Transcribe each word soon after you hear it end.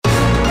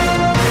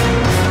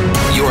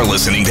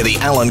listening to The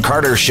Alan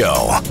Carter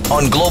Show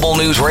on Global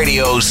News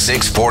Radio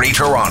 640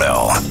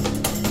 Toronto.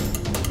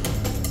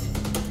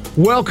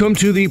 Welcome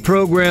to the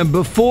program.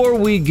 Before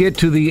we get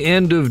to the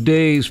end of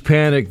days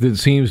panic that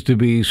seems to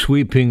be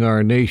sweeping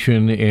our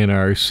nation and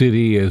our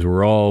city as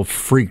we're all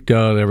freaked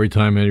out every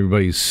time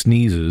anybody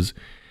sneezes,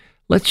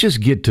 let's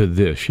just get to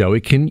this, shall we?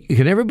 Can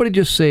everybody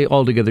just say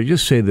all together,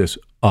 just say this: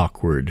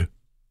 awkward.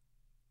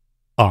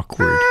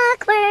 Awkward.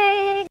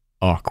 Awkward.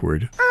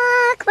 Awkward.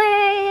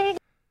 Awkward.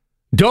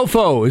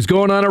 Dofo is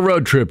going on a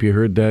road trip. You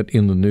heard that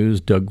in the news.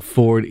 Doug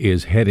Ford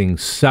is heading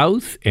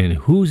south. And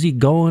who's he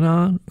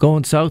going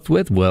south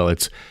with? Well,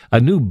 it's a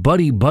new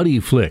buddy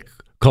flick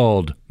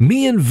called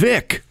Me and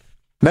Vic.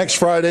 Next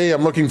Friday,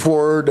 I'm looking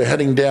forward to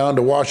heading down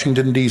to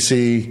Washington,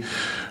 D.C.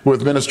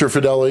 with Minister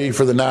Fedeli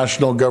for the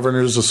National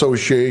Governors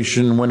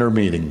Association winter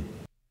meeting.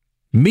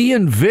 Me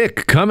and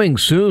Vic coming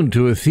soon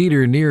to a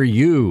theater near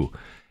you.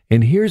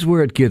 And here's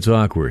where it gets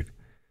awkward.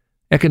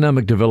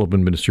 Economic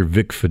Development Minister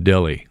Vic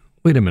Fedeli.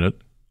 Wait a minute.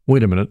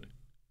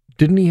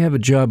 Didn't he have a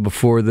job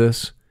before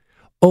this?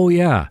 Oh,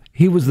 yeah.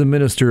 He was the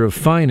Minister of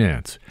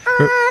Finance.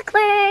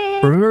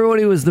 Remember when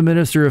he was the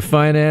Minister of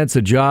Finance?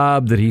 A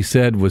job that he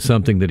said was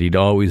something that he'd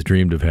always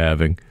dreamed of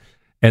having.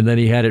 And then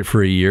he had it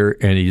for a year,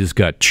 and he just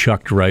got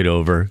chucked right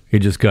over. He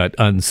just got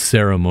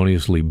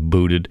unceremoniously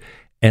booted.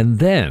 And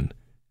then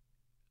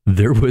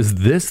there was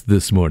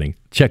this morning.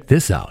 Check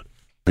this out.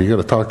 You got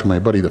to talk to my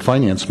buddy, the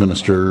Finance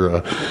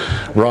Minister,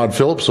 Rod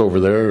Phillips over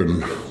there,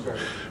 and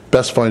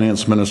best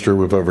finance minister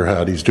we've ever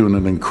had. He's doing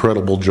an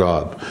incredible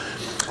job.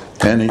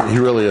 And he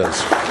really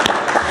is.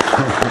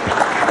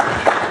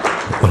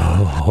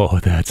 Oh,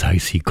 that's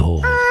icy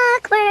cold.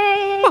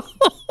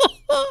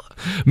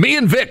 Me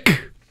and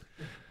Vic.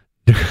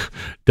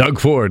 Doug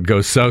Ford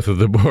goes south of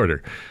the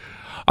border.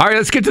 All right,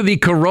 let's get to the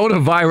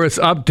coronavirus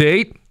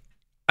update.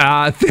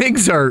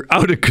 Things are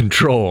out of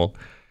control.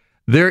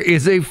 There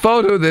is a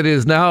photo that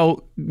is now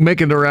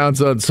making the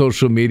rounds on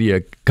social media.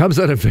 It comes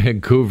out of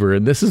Vancouver,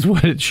 and this is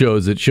what it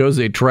shows. It shows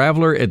a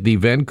traveler at the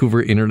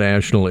Vancouver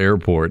International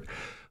Airport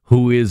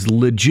who is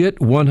legit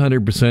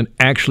 100%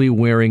 actually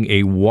wearing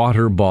a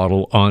water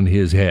bottle on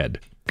his head.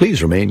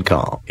 Please remain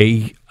calm.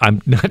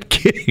 I'm not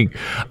kidding.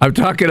 I'm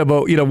talking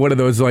about, one of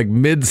those like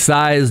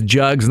mid-sized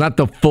jugs, not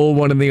the full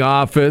one in the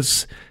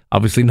office.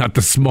 Obviously not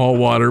the small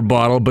water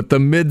bottle, but the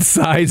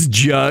mid-sized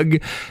jug.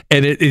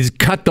 And it is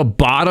cut the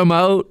bottom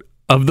out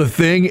of the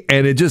thing,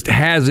 and it just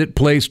has it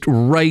placed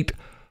right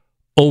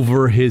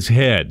over his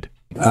head.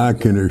 I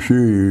can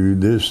assure you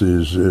this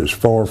is as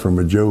far from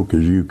a joke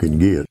as you can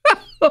get.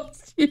 Oh,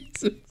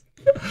 Jesus.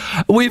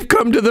 We've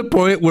come to the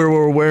point where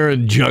we're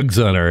wearing jugs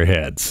on our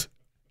heads.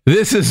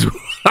 This is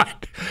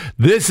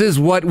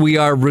what we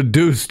are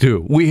reduced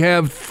to. We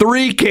have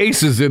 3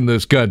 cases in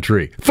this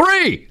country.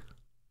 3!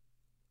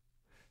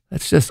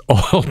 Let's just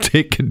all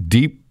take a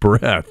deep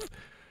breath.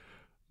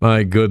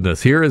 My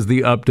goodness. Here is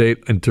the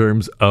update in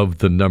terms of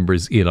the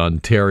numbers in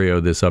Ontario.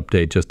 This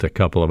update just a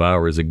couple of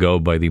hours ago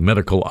by the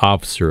Medical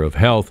Officer of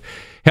Health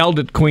held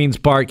at Queen's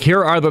Park.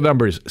 Here are the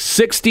numbers.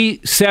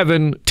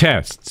 67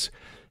 tests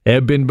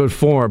have been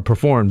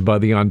performed by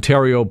the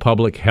Ontario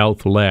Public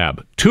Health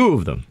Lab. 2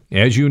 of them,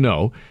 as you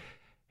know,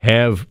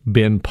 have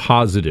been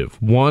positive.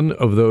 One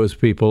of those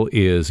people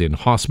is in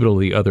hospital.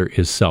 The other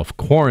is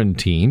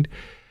self-quarantined.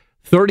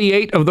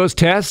 38 of those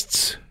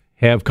tests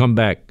have come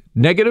back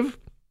negative.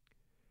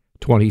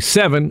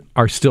 27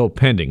 are still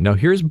pending. Now,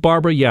 here's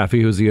Barbara Yaffe,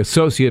 who's the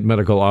Associate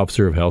Medical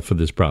Officer of Health for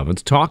this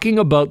province, talking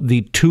about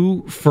the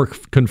 2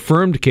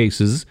 confirmed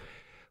cases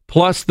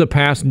plus the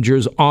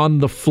passengers on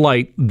the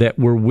flight that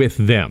were with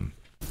them.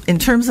 In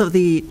terms of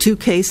the 2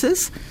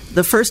 cases,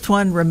 the first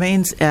one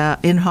remains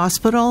in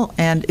hospital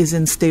and is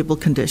in stable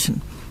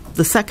condition.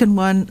 The second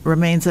one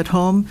remains at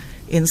home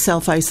in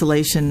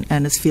self-isolation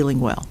and is feeling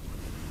well.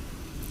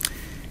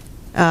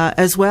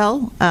 As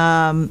well,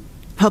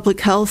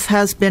 Public Health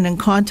has been in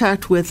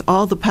contact with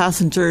all the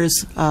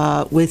passengers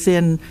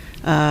within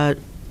 2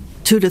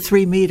 to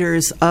 3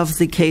 meters of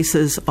the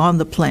cases on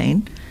the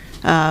plane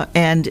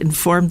and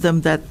informed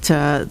them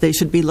that they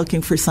should be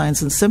looking for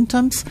signs and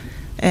symptoms,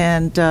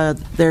 and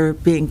they're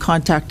being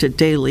contacted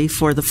daily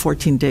for the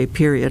 14-day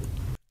period.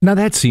 Now,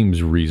 that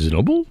seems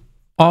reasonable.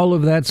 All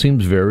of that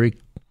seems very,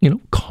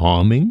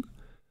 calming.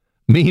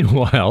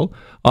 Meanwhile,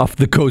 off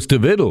the coast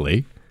of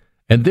Italy,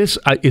 and this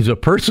is a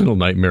personal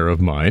nightmare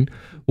of mine,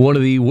 one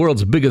of the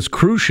world's biggest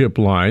cruise ship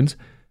lines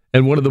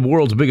and one of the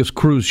world's biggest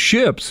cruise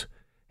ships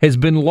has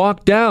been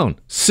locked down.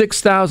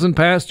 6,000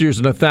 passengers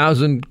and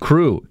 1,000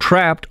 crew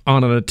trapped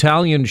on an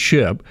Italian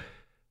ship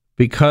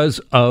because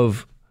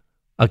of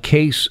a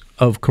case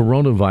of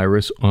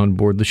coronavirus on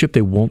board the ship.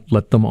 They won't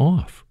let them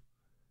off.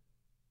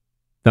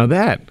 Now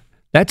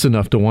that's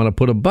enough to want to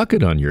put a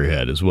bucket on your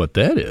head is what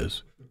that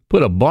is.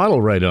 Put a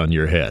bottle right on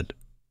your head.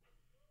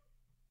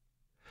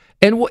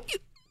 And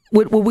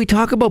when we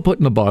talk about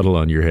putting a bottle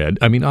on your head,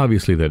 I mean,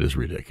 obviously that is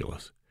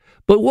ridiculous.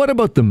 But what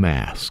about the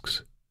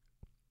masks?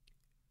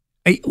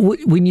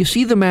 When you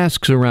see the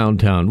masks around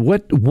town,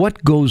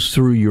 what goes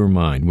through your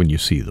mind when you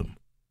see them?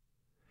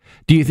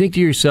 Do you think to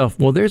yourself,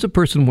 well, there's a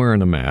person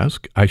wearing a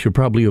mask, I should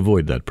probably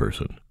avoid that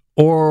person?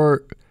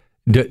 Or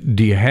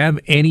do you have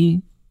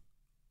any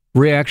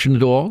reaction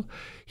at all?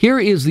 Here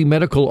is the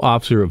medical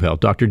officer of health,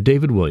 Dr.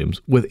 David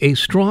Williams, with a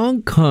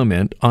strong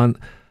comment on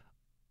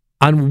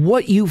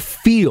what you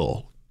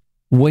feel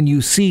when you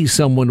see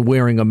someone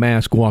wearing a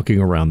mask walking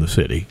around the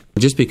city.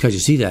 Just because you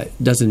see that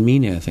doesn't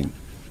mean anything,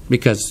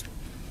 because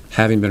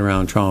having been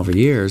around Toronto for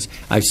years,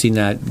 I've seen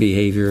that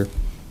behavior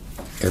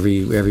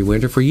every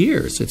winter for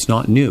years. It's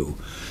not new.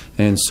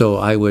 And so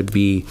I would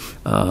be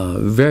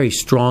very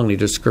strongly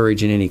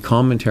discouraging any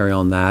commentary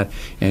on that,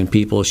 and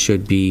people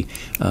should be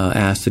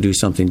asked to do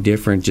something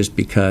different just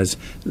because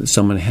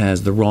someone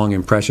has the wrong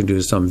impression due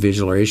to some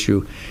visual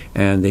issue,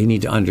 and they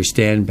need to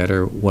understand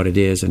better what it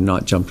is and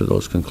not jump to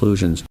those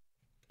conclusions.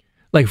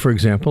 Like, for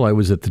example, I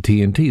was at the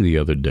TNT the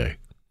other day.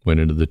 Went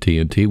into the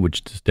TNT,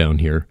 which is down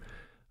here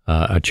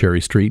at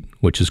Cherry Street,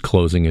 which is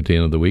closing at the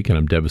end of the week, and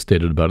I'm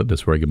devastated about it.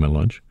 That's where I get my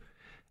lunch.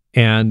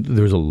 And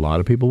there's a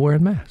lot of people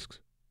wearing masks.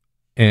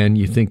 And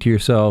you think to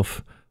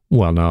yourself,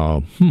 well,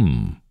 now,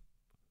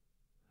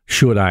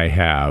 should I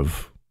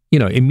have,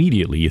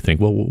 immediately you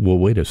think, well,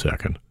 wait a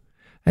second.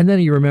 And then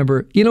you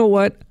remember, you know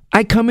what?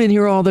 I come in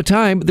here all the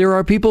time. There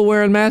are people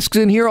wearing masks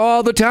in here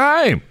all the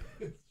time.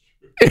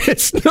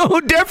 It's no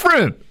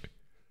different.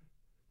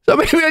 So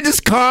maybe I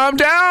just calm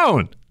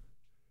down.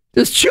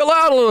 Just chill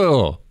out a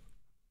little.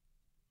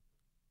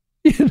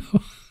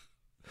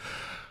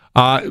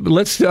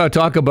 Let's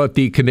talk about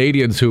the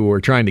Canadians who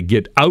are trying to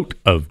get out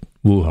of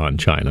Wuhan,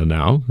 China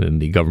now,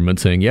 and the government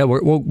saying, yeah,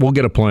 we'll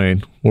get a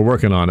plane. We're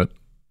working on it.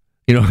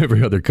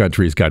 Every other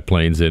country's got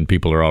planes in.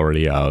 People are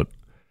already out.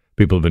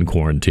 People have been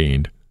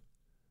quarantined.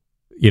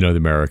 The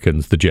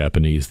Americans, the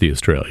Japanese, the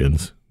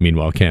Australians.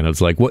 Meanwhile,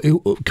 Canada's like, well,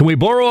 can we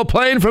borrow a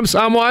plane from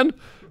someone?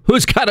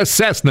 Who's got a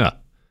Cessna?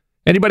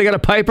 Anybody got a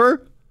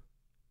Piper?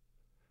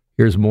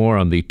 Here's more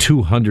on the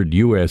 200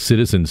 U.S.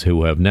 citizens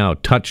who have now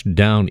touched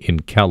down in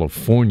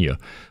California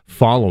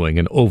following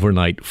an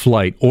overnight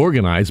flight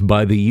organized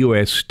by the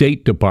U.S.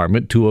 State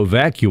Department to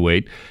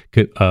evacuate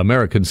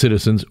American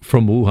citizens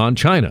from Wuhan,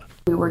 China.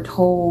 We were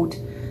told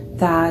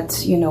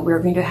that, we were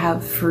going to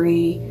have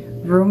free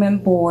room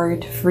and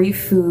board, free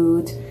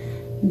food.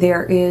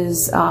 There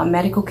is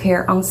medical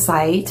care on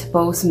site,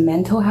 both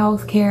mental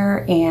health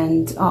care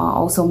and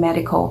also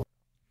medical.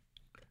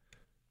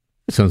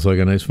 Sounds like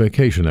a nice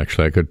vacation,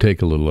 actually. I could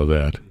take a little of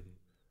that.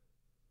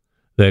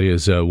 That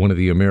is one of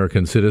the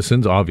American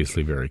citizens,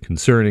 obviously very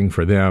concerning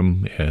for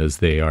them as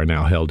they are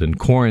now held in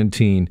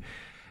quarantine.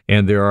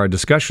 And there are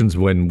discussions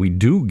when we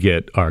do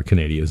get our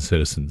Canadian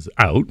citizens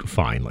out,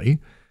 finally,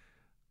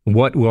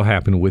 what will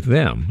happen with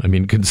them? I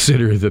mean,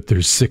 consider that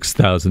there's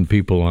 6,000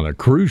 people on a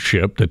cruise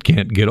ship that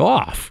can't get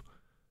off.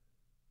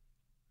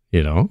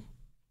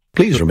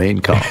 Please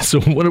remain calm.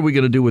 So what are we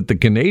going to do with the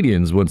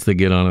Canadians once they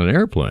get on an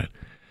airplane?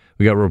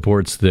 We got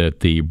reports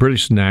that the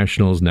British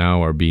nationals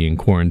now are being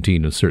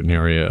quarantined in a certain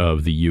area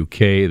of the UK.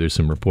 There's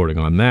some reporting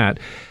on that.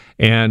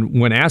 And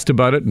when asked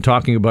about it and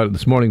talking about it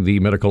this morning,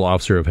 the medical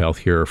officer of health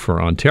here for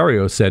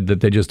Ontario said that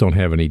they just don't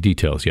have any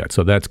details yet.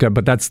 So that's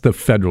the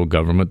federal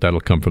government.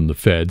 That'll come from the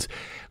feds.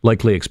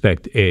 Likely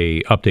expect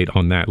a update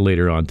on that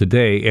later on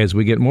today as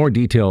we get more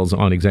details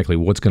on exactly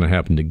what's going to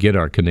happen to get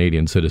our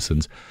Canadian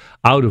citizens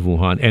out of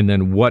Wuhan and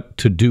then what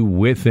to do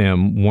with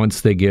them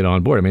once they get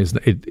on board.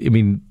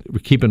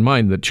 Keep in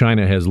mind that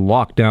China has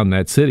locked down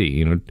that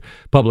city.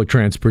 Public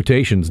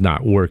transportation's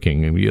not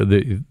working.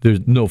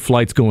 There's no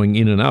flights going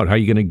in and out. How are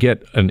you going to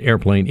get an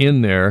airplane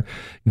in there,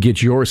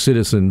 get your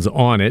citizens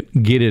on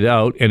it, get it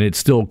out, and it's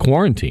still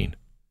quarantine?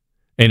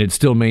 And it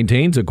still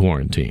maintains a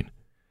quarantine.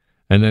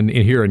 And then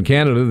here in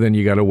Canada, then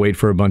you got to wait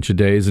for a bunch of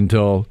days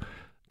until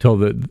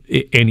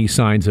any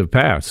signs have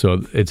passed.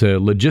 So it's a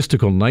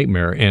logistical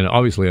nightmare, and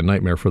obviously a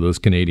nightmare for those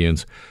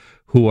Canadians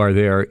who are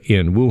there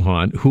in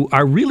Wuhan, who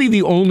are really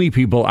the only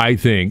people, I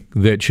think,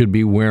 that should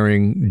be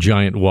wearing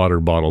giant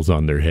water bottles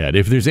on their head.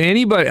 If there's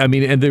anybody,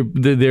 and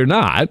they're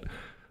not,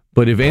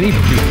 but if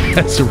anybody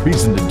has a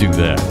reason to do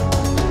that.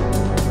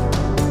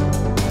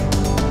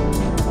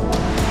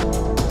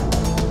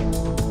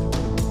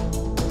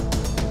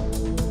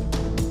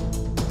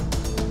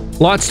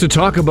 Lots to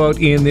talk about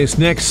in this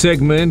next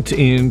segment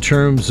in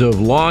terms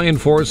of law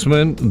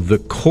enforcement, the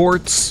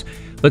courts.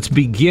 Let's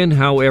begin,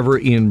 however,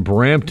 in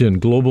Brampton.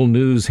 Global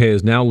News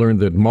has now learned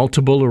that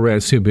multiple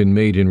arrests have been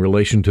made in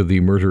relation to the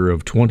murder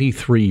of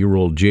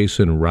 23-year-old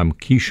Jason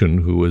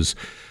Ramkishan, who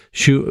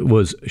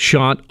was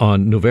shot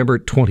on November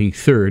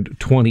 23rd,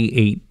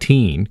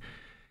 2018.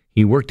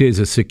 He worked as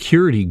a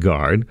security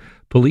guard.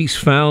 Police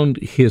found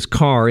his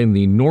car in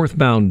the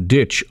northbound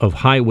ditch of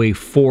Highway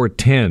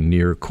 410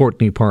 near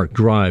Courtney Park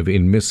Drive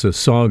in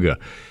Mississauga.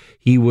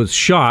 He was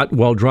shot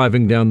while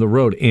driving down the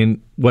road,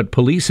 and what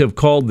police have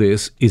called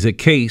this is a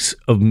case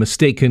of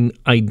mistaken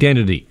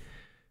identity.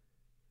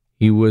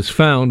 He was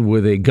found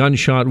with a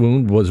gunshot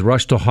wound, was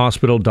rushed to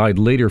hospital, died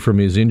later from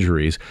his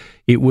injuries.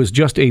 It was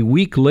just a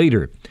week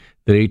later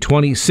that a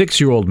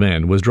 26-year-old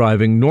man was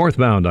driving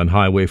northbound on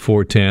Highway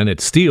 410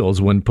 at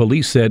Steeles when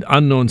police said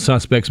unknown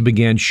suspects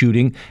began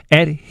shooting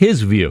at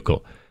his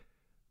vehicle.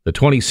 The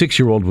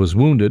 26-year-old was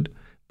wounded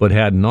but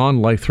had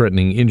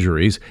non-life-threatening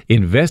injuries.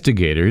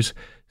 Investigators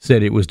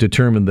said it was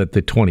determined that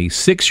the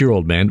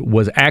 26-year-old man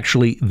was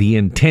actually the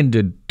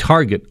intended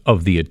target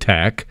of the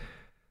attack,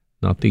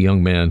 not the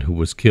young man who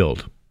was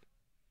killed.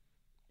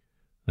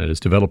 That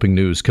is developing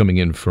news coming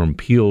in from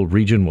Peel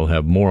Region. We'll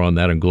have more on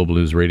that on Global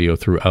News Radio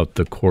throughout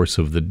the course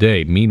of the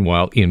day.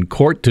 Meanwhile, in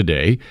court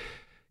today,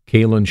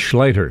 Kaylin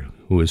Schleiter,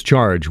 who is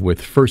charged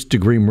with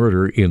first-degree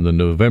murder in the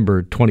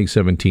November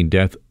 2017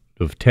 death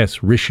of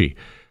Tess Ritchie.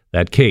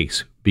 That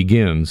case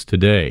begins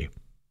today.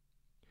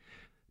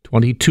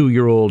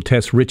 22-year-old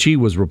Tess Ritchie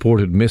was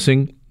reported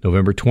missing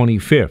November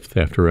 25th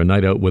after a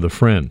night out with a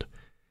friend.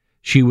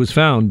 She was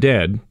found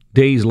dead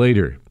days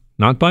later,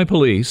 not by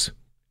police,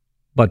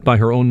 but by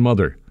her own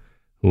mother,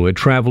 who had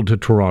traveled to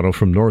Toronto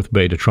from North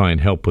Bay to try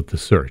and help with the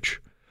search.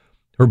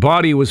 Her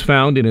body was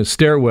found in a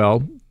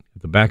stairwell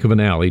at the back of an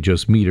alley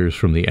just meters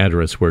from the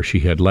address where she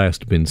had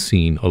last been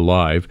seen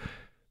alive.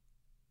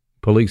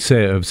 Police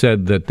have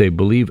said that they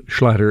believe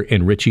Schleiter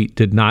and Ritchie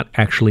did not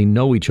actually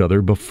know each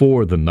other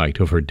before the night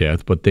of her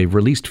death, but they've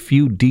released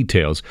few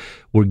details.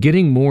 We're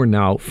getting more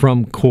now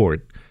from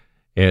court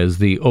as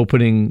the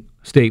opening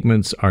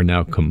statements are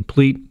now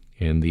complete,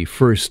 and the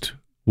first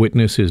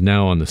witness is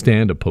now on the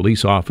stand, a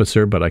police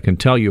officer. But I can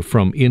tell you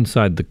from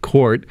inside the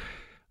court,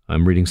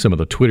 I'm reading some of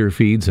the Twitter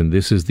feeds, and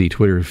this is the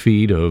Twitter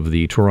feed of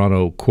the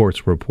Toronto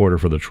courts reporter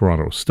for the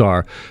Toronto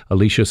Star,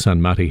 Alicia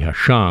Sanmati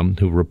Hasham,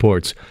 who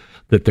reports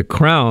that the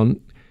Crown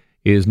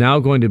is now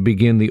going to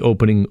begin the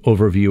opening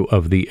overview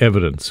of the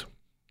evidence.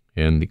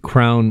 And the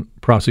Crown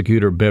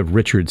prosecutor, Bev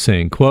Richards,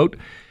 saying, quote,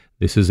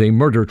 "This is a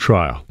murder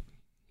trial.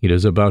 It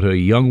is about a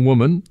young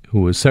woman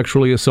who was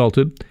sexually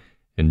assaulted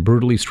and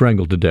brutally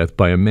strangled to death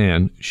by a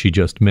man she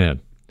just met.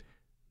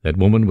 That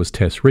woman was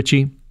Tess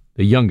Ritchie,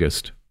 the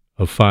youngest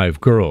of 5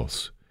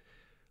 girls."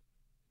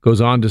 Goes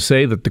on to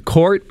say that the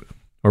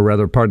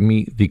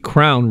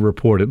Crown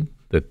reported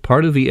that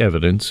part of the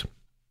evidence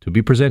to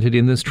be presented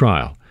in this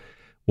trial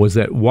was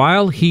that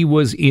while he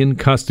was in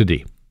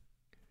custody,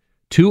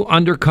 2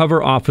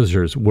 undercover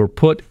officers were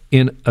put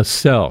in a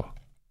cell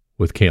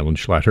with Kaylin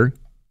Schleiter,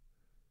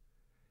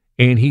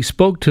 and he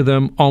spoke to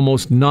them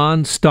almost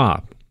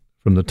non-stop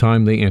from the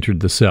time they entered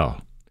the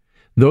cell.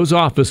 Those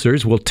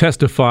officers will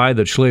testify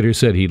that Schleiter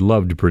said he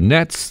loved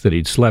brunettes, that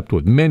he'd slept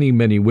with many,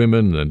 many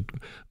women, and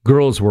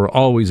girls were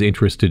always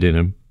interested in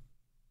him.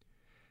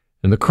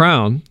 And the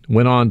Crown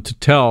went on to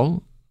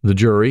tell the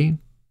jury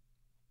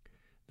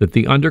that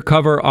the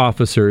undercover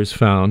officers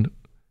found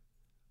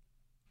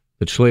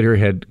that Schleiter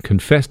had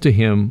confessed to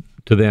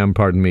them,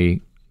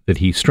 that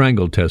he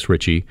strangled Tess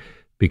Ritchie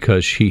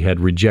because she had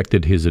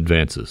rejected his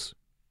advances.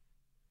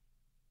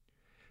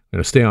 I'm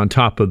going to stay on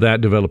top of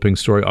that developing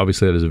story.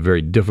 Obviously, that is a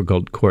very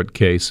difficult court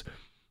case.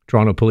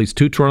 2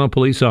 Toronto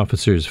police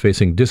officers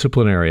facing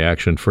disciplinary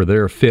action for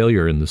their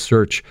failure in the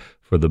search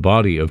for the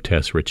body of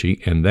Tess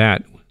Ritchie, and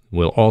that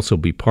will also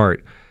be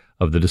part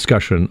of the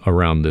discussion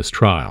around this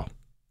trial.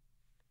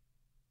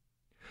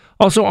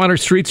 Also on our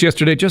streets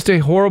yesterday, just a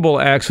horrible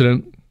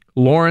accident.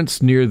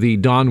 Lawrence, near the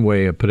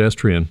Donway, a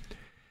pedestrian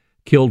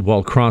killed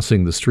while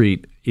crossing the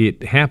street.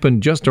 It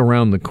happened just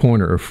around the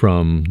corner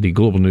from the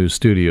Global News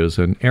studios,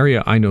 an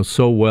area I know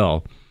so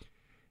well.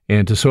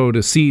 And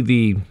to see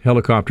the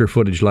helicopter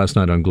footage last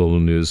night on Global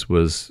News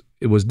was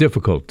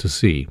difficult to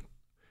see.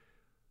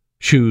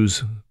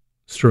 Shoes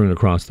strewn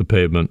across the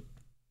pavement.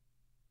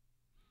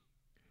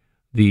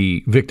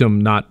 The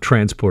victim not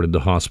transported to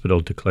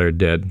hospital, declared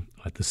dead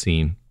at the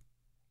scene.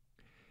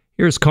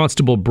 Here's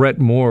Constable Brett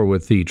Moore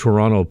with the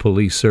Toronto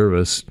Police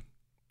Service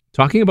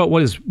talking about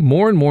what is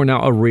more and more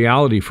now a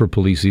reality for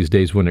police these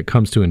days when it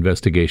comes to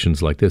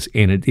investigations like this,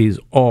 and it is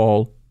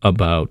all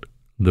about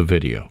the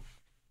video.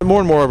 More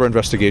and more of our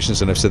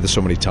investigations, and I've said this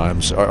so many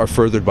times, are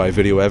furthered by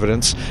video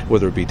evidence,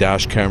 whether it be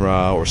dash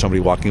camera or somebody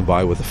walking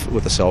by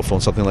with a cell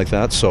phone, something like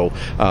that. So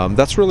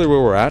that's really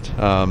where we're at.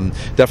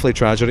 Definitely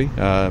tragedy.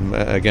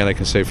 Again, I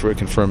can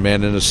confirm,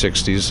 man in his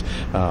 60s.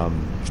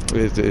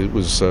 It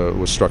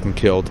was struck and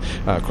killed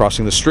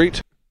crossing the street.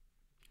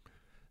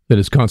 That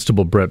is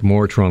Constable Brett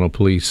Moore. Toronto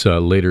Police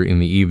later in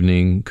the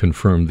evening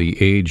confirmed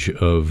the age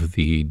of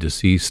the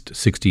deceased,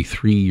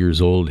 63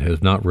 years old,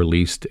 has not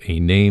released a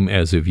name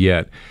as of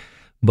yet.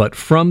 But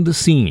from the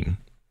scene,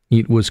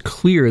 it was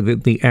clear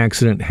that the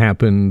accident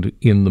happened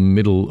in the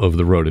middle of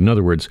the road. In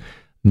other words,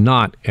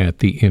 not at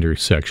the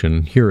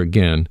intersection. Here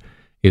again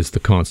is the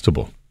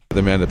constable.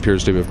 The man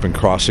appears to have been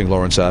crossing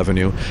Lawrence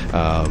Avenue.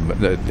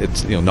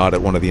 It's not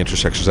at one of the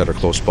intersections that are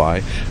close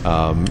by,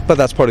 but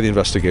that's part of the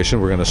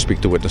investigation. We're going to speak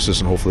to witnesses,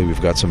 and hopefully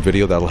we've got some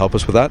video that'll help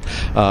us with that.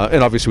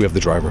 And obviously we have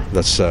the driver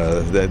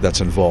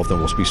that's involved, and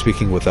we'll be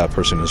speaking with that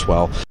person as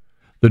well.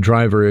 The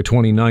driver, a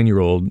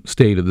 29-year-old,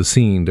 stayed at the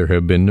scene. There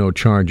have been no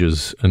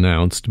charges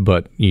announced,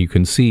 but you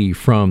can see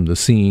from the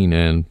scene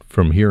and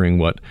from hearing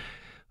what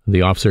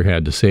the officer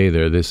had to say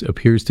there, this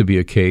appears to be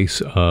a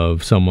case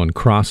of someone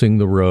crossing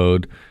the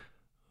road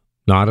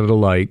not at a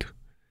light.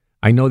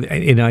 I know,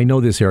 and I know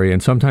this area,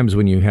 and sometimes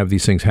when you have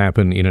these things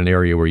happen in an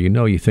area where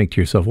you think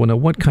to yourself, well, now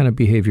what kind of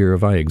behavior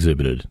have I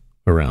exhibited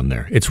around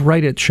there? It's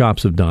right at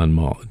Shops of Don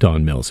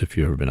Mills, if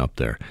you've ever been up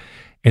there.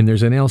 And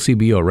there's an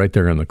LCBO right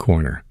there in the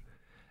corner.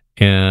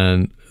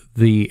 And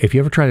if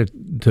you ever try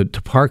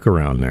to park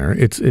around there,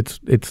 it's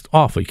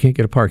awful. You can't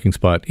get a parking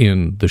spot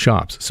in the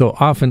shops. So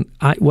often,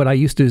 what I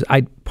used to do is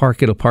I'd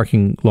park at a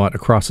parking lot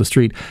across the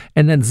street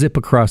and then zip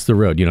across the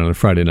road. On a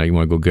Friday night, you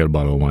want to go get a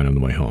bottle of wine on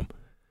the way home.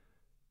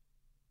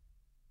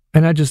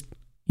 And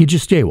you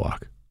just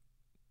jaywalk.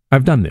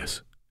 I've done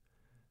this.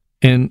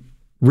 And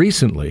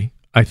recently,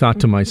 I thought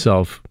to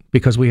myself,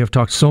 because we have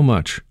talked so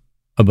much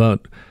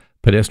about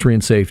pedestrian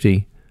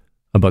safety,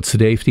 about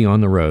safety on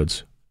the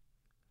roads,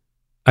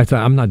 I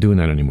thought, I'm not doing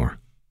that anymore.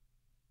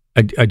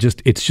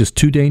 It's just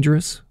too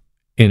dangerous,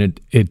 and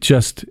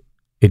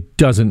it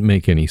doesn't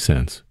make any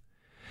sense.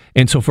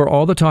 And so for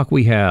all the talk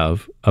we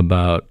have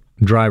about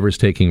drivers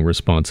taking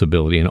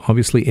responsibility, and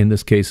obviously in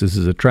this case, this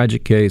is a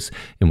tragic case,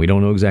 and we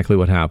don't know exactly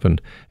what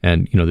happened,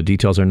 and the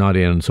details are not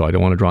in, so I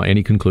don't want to draw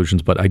any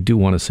conclusions, but I do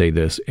want to say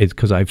this,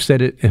 because I've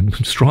said it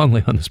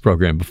strongly on this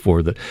program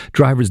before, that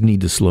drivers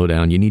need to slow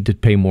down. You need to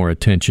pay more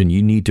attention.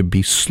 You need to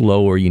be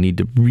slower. You need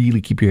to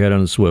really keep your head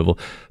on a swivel.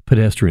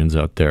 Pedestrians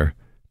out there,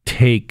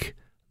 take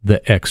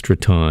the extra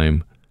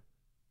time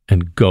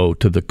and go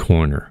to the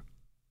corner.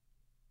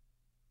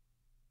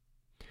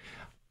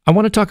 I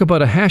want to talk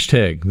about a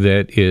hashtag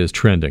that is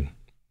trending.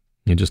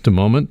 In just a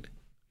moment,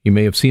 you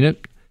may have seen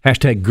it,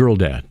 hashtag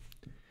 #GirlDad.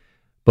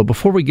 But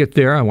before we get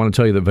there, I want to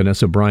tell you that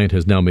Vanessa Bryant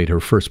has now made her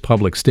first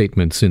public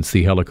statement since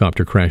the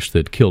helicopter crash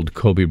that killed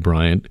Kobe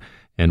Bryant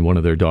and one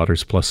of their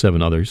daughters, plus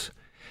 7 others.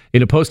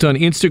 In a post on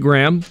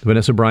Instagram,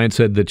 Vanessa Bryant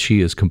said that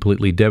she is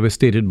completely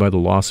devastated by the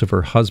loss of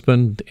her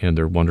husband and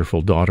their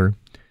wonderful daughter.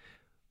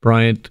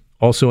 Bryant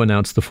also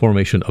announced the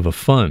formation of a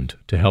fund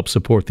to help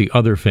support the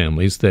other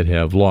families that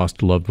have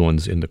lost loved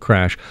ones in the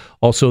crash.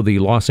 Also, the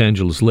Los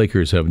Angeles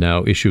Lakers have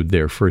now issued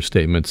their first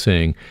statement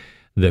saying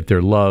that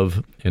their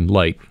love and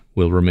light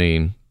will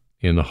remain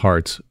in their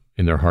hearts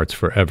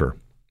forever.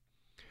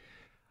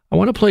 I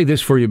want to play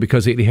this for you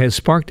because it has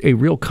sparked a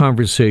real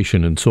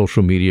conversation in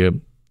social media.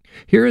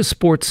 Here is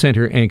Sports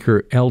Center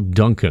anchor Elle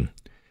Duncan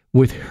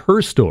with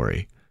her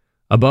story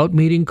about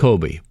meeting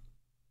Kobe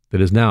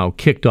that has now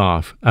kicked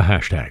off a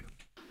hashtag.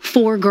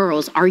 4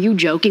 girls, are you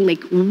joking?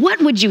 Like, what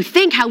would you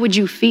think? How would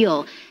you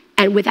feel?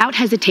 And without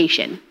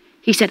hesitation,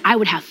 he said, I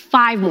would have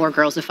 5 more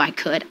girls if I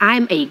could.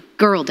 I'm a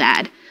girl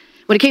dad.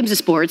 When it came to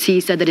sports,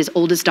 he said that his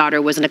oldest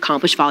daughter was an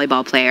accomplished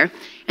volleyball player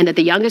and that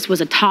the youngest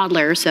was a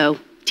toddler, so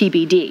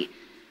TBD.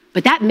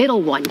 But that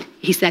middle one,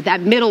 he said,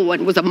 that middle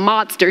one was a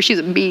monster. She's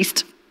a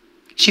beast.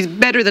 She's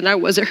better than I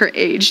was at her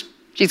age.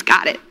 She's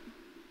got it.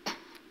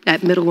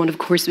 That middle one, of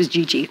course, was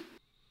Gigi.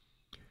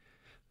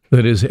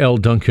 That is Elle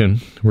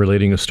Duncan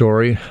relating a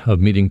story of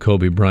meeting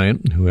Kobe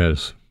Bryant, who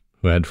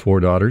had 4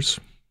 daughters.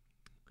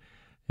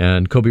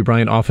 And Kobe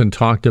Bryant often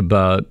talked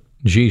about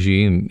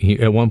Gigi, and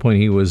at one point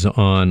he was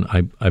on,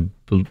 I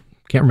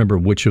can't remember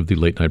which of the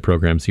late night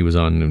programs he was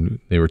on, and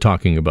they were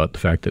talking about the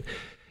fact that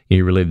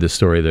he related this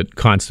story that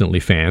constantly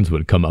fans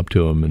would come up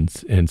to him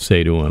and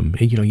say to him,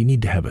 hey, you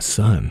need to have a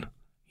son.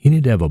 You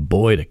need to have a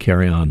boy to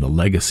carry on the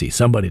legacy,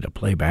 somebody to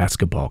play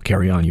basketball,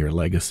 carry on your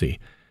legacy.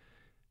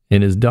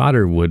 And his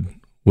daughter would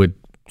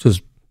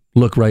just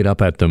look right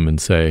up at them and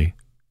say,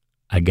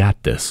 I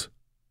got this.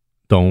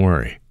 Don't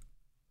worry.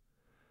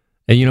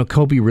 And,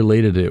 Kobe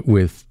related it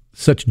with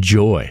such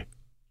joy.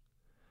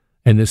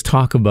 And this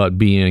talk about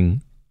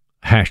being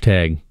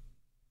hashtag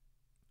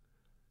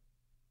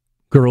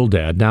girl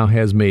dad now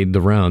has made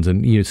the rounds.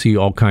 And you see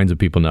all kinds of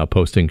people now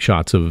posting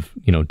shots of,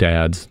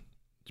 dads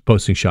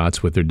posting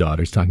shots with their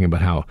daughters, talking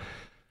about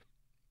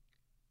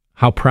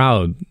how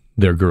proud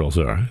their girls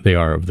are. They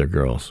are of their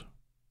girls.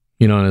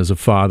 And as a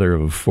father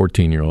of a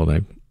 14-year-old,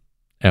 I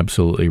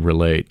absolutely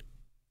relate.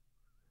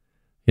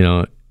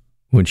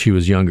 When she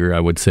was younger, I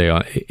would say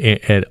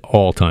at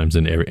all times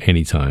and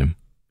any time,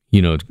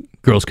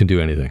 girls can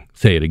do anything.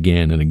 Say it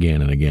again and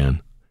again and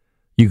again.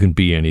 You can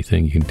be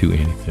anything. You can do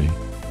anything.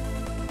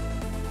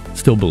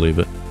 Still believe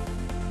it.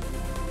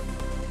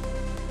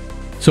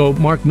 So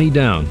mark me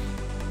down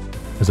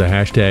as a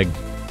hashtag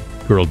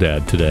girl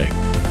dad today.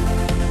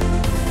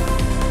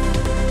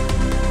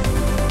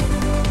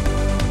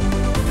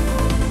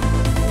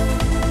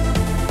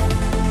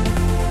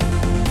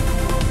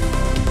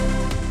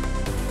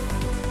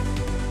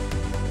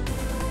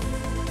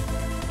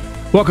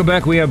 Welcome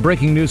back. We have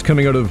breaking news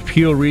coming out of the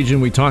Peel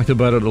region. We talked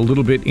about it a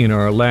little bit in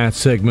our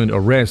last segment.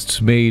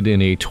 Arrests made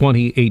in a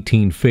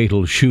 2018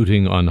 fatal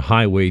shooting on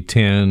Highway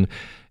 10.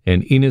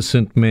 An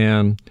innocent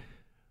man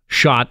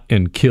shot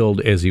and killed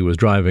as he was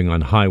driving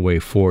on Highway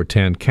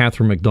 410.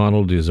 Catherine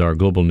McDonald is our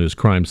Global News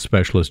crime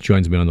specialist,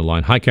 joins me on the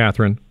line. Hi,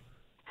 Catherine.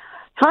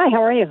 Hi,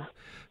 how are you?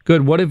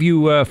 Good. What have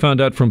you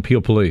found out from Peel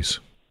Police?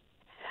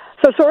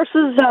 So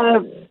sources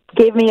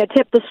gave me a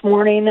tip this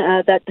morning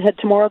that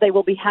tomorrow they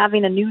will be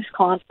having a news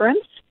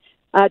conference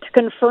to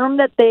confirm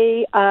that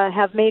they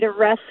have made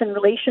arrests in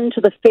relation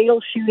to the fatal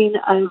shooting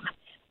of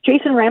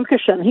Jason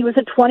Ramkishan. He was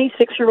a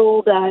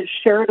 26-year-old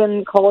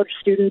Sheridan College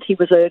student. He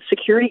was a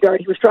security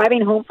guard. He was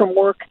driving home from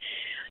work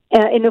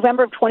in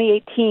November of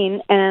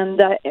 2018, and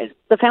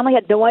the family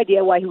had no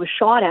idea why he was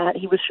shot at.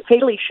 He was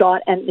fatally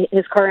shot, and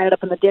his car ended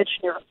up in the ditch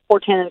near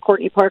 410 and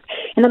Courtney Park.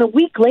 And then a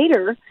week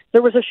later,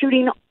 there was a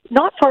shooting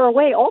not far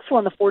away, also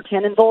on the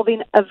 410,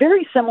 involving a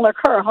very similar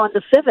car, a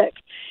Honda Civic,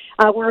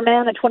 where a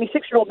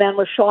 26-year-old man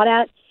was shot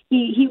at.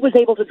 He was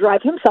able to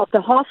drive himself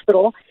to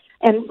hospital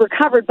and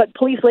recovered, but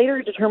police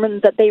later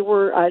determined that they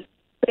were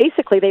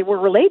they were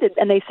related,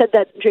 and they said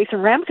that Jason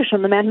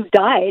Ramkishan, the man who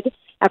died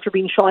after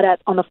being shot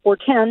at on the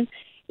 410,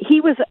 he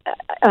was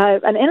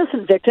an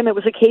innocent victim. It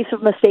was a case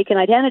of mistaken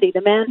identity.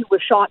 The man who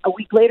was shot a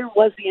week later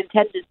was the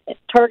intended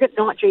target,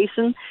 not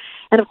Jason.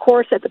 And of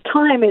course, at the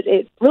time,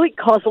 it really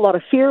caused a lot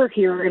of fear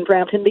here in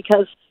Brampton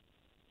because,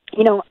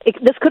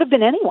 this could have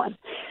been anyone.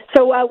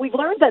 So we've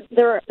learned that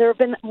there have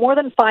been more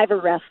than 5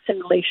 arrests in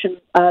relation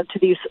to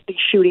these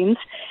shootings.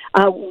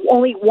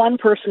 Only one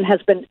person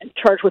has been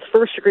charged with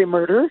first-degree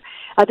murder.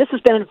 This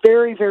has been a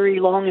very, very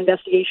long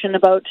investigation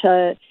about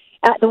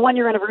at the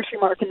 1-year anniversary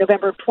mark in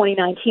November of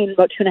 2019,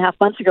 about 2.5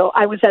 months ago.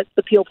 I was at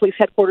the Peel Police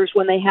Headquarters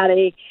when they had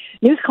a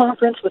news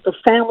conference with the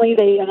family.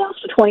 They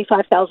announced a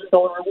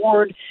 $25,000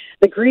 reward.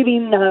 The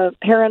grieving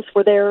parents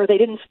were there. They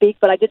didn't speak,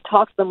 but I did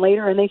talk to them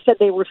later, and they said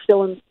they were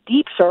still in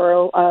deep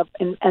sorrow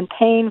and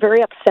pain,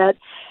 very upset,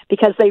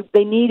 because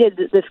they needed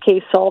this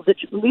case solved, at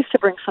least to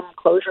bring some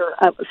closure.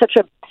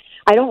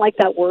 I don't like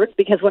that word,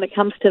 because when it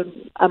comes to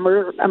a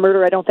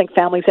murder, I don't think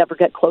families ever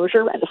get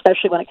closure, and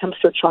especially when it comes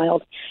to a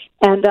child.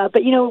 And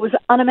but it was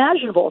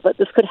unimaginable that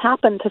this could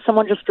happen to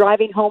someone just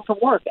driving home from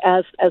work,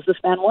 as this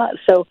man was.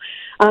 So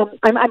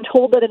I'm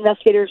told that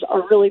investigators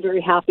are really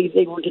very happy.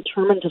 They were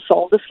determined to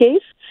solve this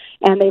case,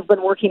 and they've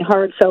been working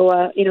hard.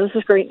 So this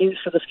is great news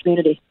for this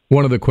community.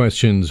 One of the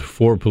questions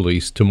for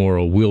police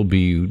tomorrow will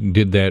be: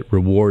 did that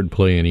reward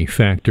play any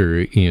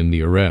factor in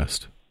the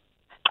arrest?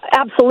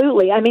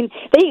 Absolutely. I mean,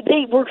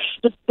 they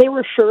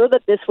were sure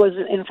that this was,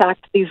 in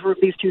fact, these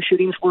 2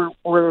 shootings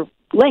were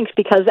linked,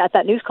 because at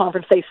that news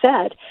conference they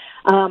said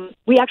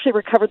we actually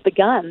recovered the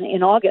gun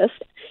in August,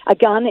 a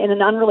gun in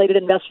an unrelated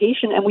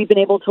investigation, and we've been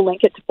able to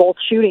link it to both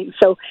shootings.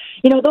 So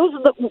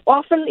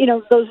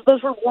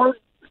those reward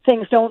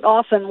things don't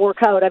often work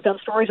out. I've done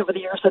stories over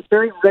the years that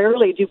very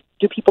rarely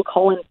do people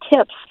call in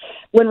tips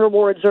when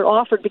rewards are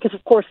offered, because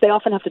of course they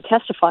often have to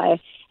testify,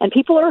 and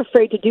people are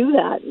afraid to do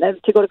that,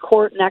 to go to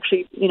court and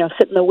actually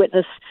sit in the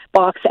witness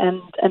box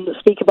and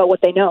speak about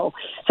what they know.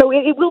 So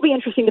it will be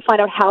interesting to find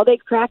out how they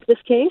crack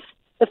this case.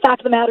 The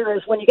fact of the matter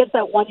is, when you get to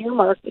that 1-year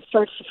mark, it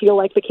starts to feel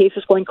like the case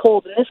is going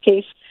cold. In this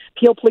case,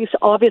 Peel Police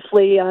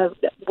obviously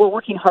were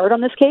working hard on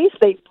this case.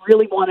 They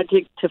really wanted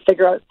to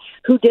figure out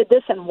who did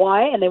this and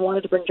why, and they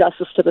wanted to bring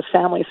justice to this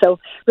family. So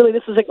really,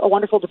 this is a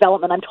wonderful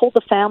development. I'm told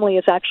the family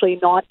is actually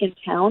not in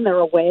town. They're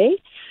away.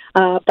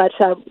 But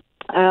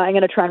I'm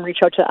going to try and reach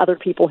out to other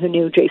people who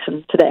knew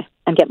Jason today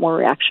and get more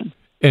reaction.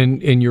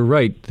 And you're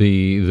right.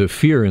 The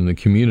fear in the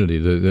community,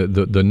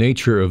 the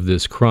nature of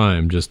this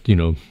crime, just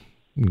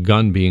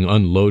gun being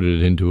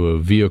unloaded into a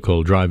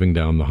vehicle driving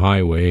down the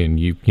highway, and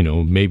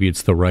maybe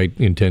it's the right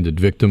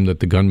intended victim that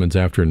the gunman's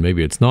after, and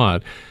maybe it's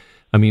not.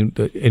 I mean,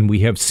 and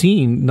we have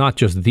seen not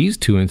just these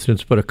 2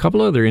 incidents, but a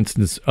couple other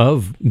incidents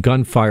of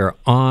gunfire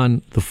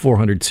on the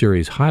 400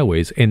 series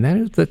highways, and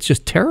that's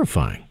just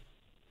terrifying.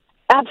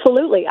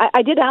 Absolutely.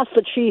 I did ask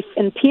the chief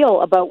in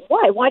Peel about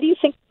why. Why do you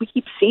think we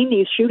keep seeing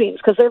these shootings?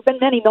 Because there have been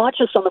many, not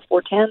just on the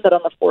 410, but on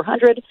the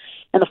 400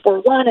 and the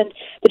 401. And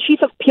the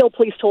chief of Peel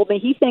Police told me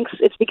he thinks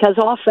it's because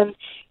often,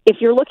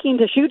 if you're looking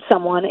to shoot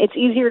someone, it's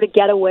easier to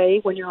get away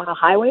when you're on a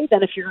highway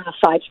than if you're on a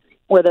side street,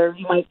 where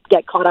you might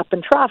get caught up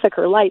in traffic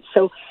or lights.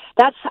 So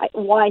that's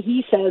why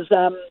he says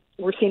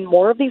we're seeing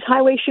more of these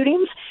highway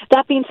shootings.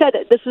 That being said,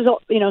 this is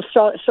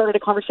started a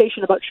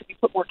conversation about, should we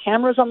put more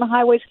cameras on the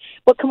highways?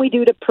 What can we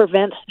do to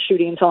prevent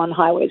shootings on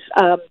highways?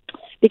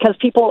 Because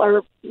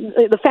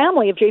the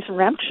family of Jason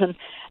Ramkishan,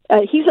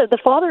 the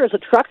father is a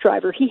truck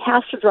driver. He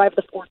has to drive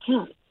the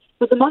 410.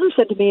 But the mother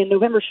said to me in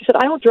November, she said,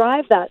 I don't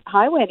drive that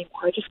highway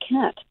anymore. I just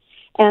can't.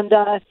 And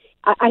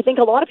I think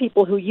a lot of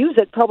people who use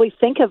it probably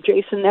think of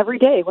Jason every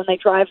day when they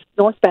drive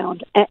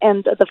northbound,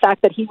 and the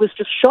fact that he was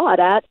just shot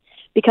at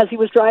because he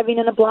was driving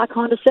in a black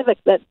Honda Civic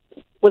that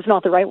was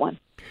not the right one.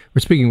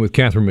 We're speaking with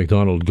Catherine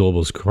McDonald,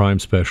 Global's crime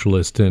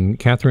specialist. And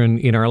Catherine,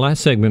 in our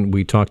last segment,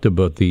 we talked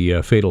about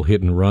the fatal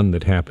hit and run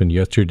that happened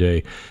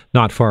yesterday,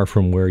 not far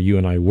from where you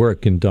and I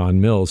work in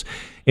Don Mills.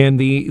 And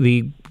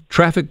the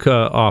traffic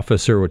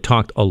officer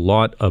talked a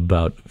lot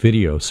about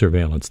video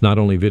surveillance, not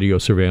only video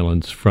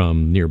surveillance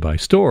from nearby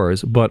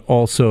stores, but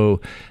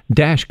also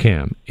dash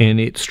cam.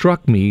 And it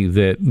struck me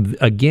that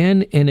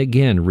again and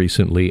again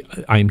recently,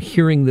 I'm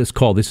hearing this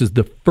call. This is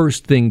the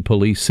first thing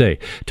police say,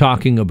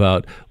 talking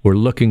about, we're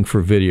looking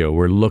for video,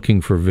 we're looking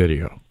for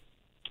video.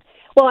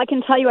 Well, I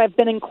can tell you I've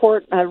been in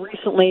court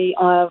recently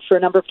for a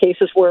number of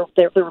cases where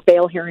there were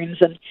bail hearings,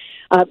 and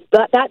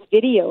that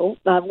video,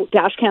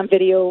 dash cam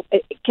video,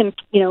 it can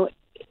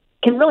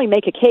really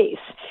make a case.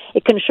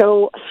 It can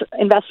show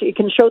it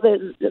can show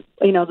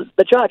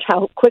the judge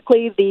how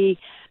quickly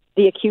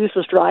the accused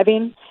was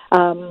driving,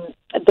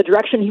 the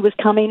direction he was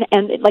coming,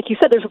 and like you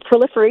said, there's a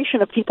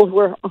proliferation of people who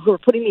are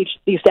putting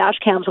these dash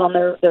cams on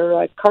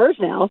their cars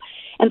now,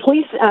 and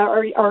police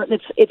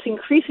it's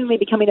increasingly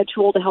becoming a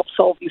tool to help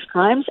solve these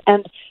crimes,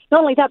 and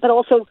not only that, but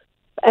also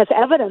as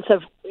evidence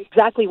of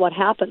exactly what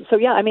happened. So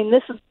yeah, I mean,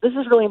 this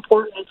is really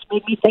important. It's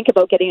made me think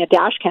about getting a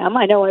dash cam.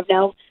 I know I've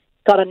now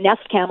got a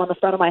Nest Cam on the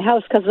front of my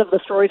house because of the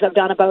stories I've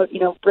done about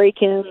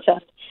break-ins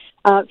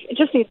and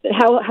just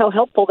how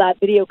helpful that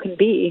video can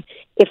be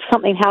if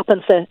something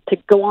happens to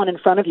go on in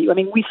front of you. I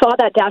mean, we saw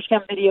that dash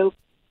cam video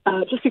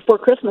just before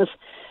Christmas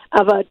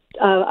of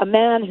a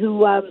man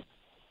who an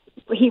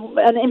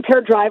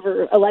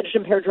alleged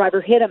impaired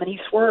driver hit him, and he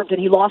swerved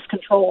and he lost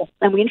control,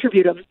 and we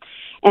interviewed him,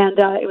 and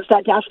it was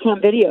that dash cam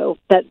video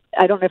that,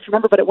 I don't know if you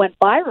remember, but it went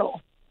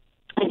viral,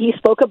 and he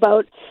spoke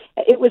about,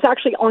 it was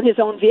actually on his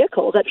own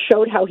vehicle that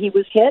showed how he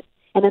was hit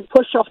and then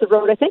pushed off the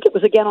road. I think it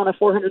was, again, on a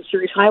 400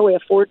 series highway, the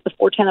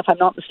 410, if I'm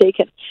not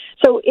mistaken.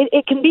 So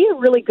it can be a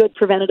really good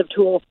preventative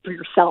tool for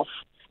yourself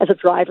as a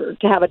driver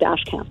to have a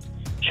dash cam,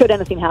 should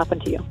anything happen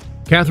to you.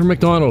 Catherine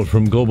McDonald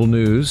from Global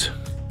News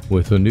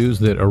with the news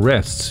that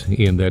arrests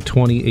in that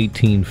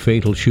 2018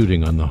 fatal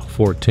shooting on the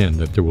 410,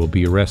 that there will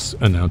be arrests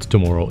announced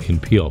tomorrow in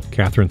Peel.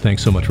 Catherine,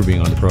 thanks so much for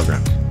being on the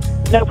program.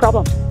 No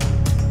problem.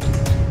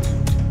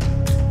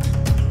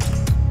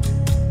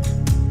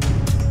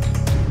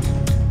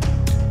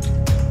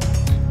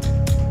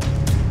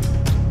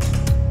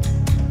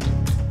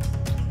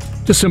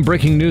 Just some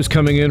breaking news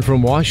coming in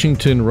from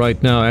Washington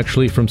right now,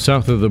 actually from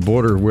south of the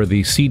border, where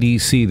the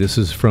CDC, this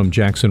is from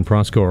Jackson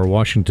Prosko, our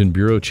Washington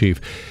bureau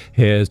chief,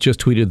 has just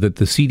tweeted that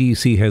the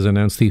CDC has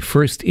announced the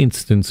first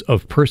instance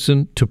of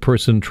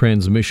person-to-person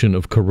transmission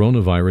of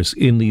coronavirus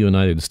in the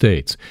United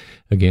States.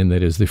 Again,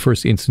 that is the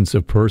first instance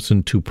of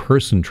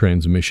person-to-person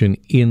transmission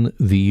in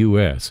the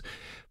U.S.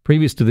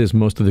 Previous to this,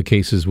 most of the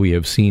cases we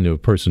have seen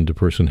of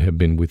person-to-person have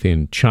been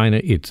within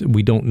China.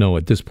 We don't know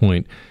at this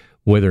point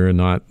whether or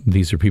not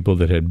these are people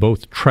that had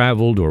both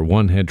traveled or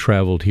one had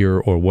traveled here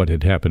or what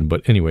had happened.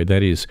 But anyway,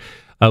 that is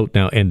out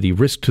now, and the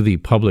risk to the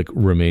public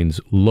remains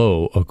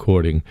low,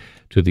 according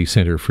to the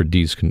Center for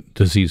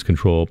Disease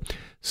Control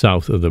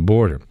south of the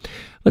border.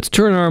 Let's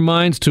turn our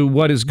minds to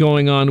what is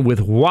going on with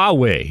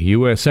Huawei.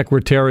 U.S.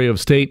 Secretary of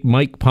State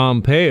Mike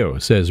Pompeo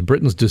says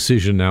Britain's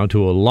decision now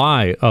to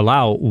allow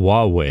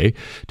Huawei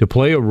to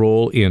play a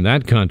role in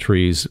that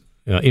country's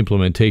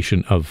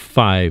implementation of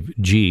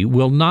 5G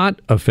will not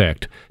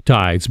affect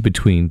ties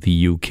between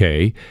the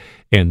UK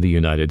and the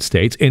United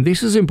States. And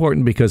this is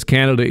important because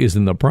Canada is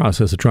in the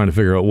process of trying to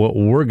figure out what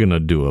we're going to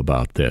do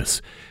about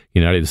this.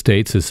 United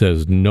States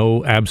says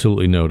no,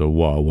 absolutely no to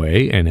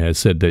Huawei, and has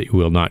said that it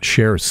will not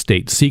share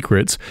state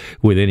secrets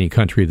with any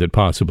country that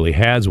possibly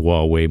has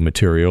Huawei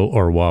material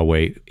or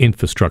Huawei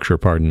infrastructure,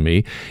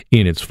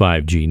 in its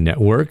 5G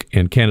network.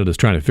 And Canada's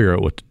trying to figure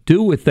out what to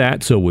do with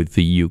that. So with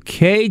the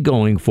UK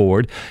going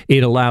forward,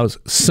 it allows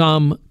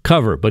some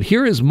cover. But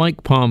here is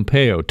Mike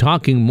Pompeo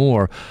talking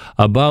more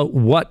about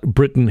what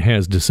Britain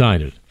has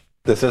decided.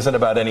 This isn't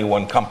about any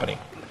one company.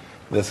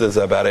 This is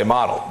about a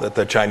model that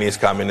the Chinese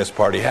Communist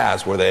Party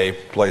has, where they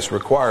place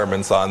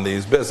requirements on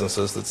these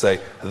businesses that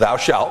say, thou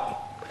shalt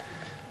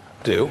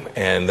do.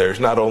 And there's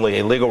not only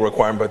a legal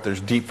requirement, but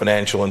there's deep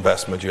financial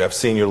investment. You have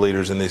senior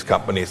leaders in these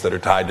companies that are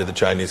tied to the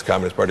Chinese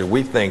Communist Party.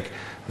 We think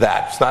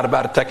that it's not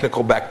about a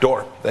technical back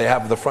door. They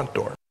have the front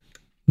door.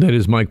 That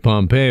is Mike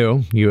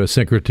Pompeo, U.S.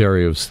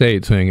 Secretary of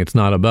State, saying it's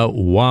not about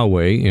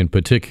Huawei in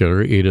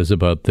particular. It is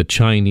about the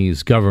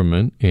Chinese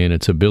government and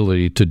its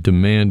ability to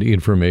demand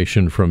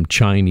information from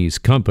Chinese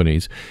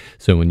companies.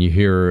 So when you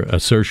hear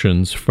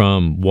assertions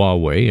from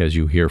Huawei, as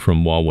you hear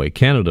from Huawei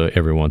Canada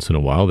every once in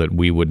a while, that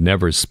we would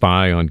never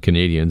spy on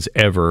Canadians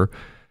ever,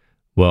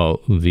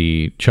 well,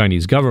 the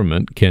Chinese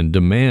government can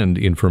demand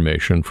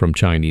information from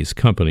Chinese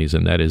companies,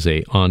 and that is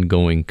an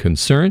ongoing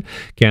concern.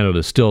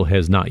 Canada still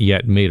has not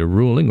yet made a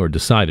ruling or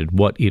decided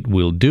what it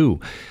will do.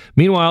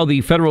 Meanwhile,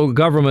 the federal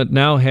government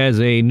now has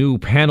a new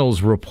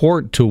panel's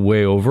report to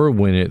weigh over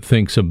when it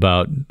thinks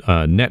about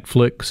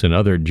Netflix and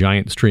other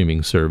giant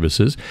streaming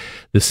services.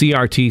 The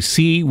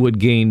CRTC would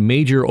gain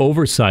major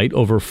oversight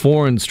over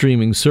foreign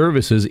streaming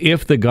services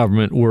if the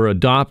government were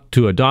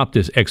to adopt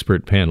this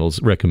expert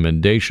panel's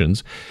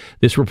recommendations.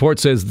 This report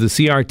says the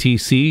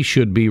CRTC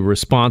should be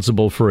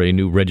responsible for a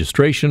new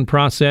registration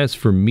process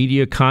for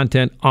media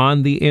content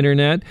on the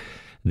internet.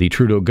 The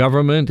Trudeau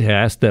government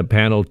asked that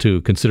panel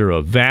to consider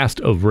a vast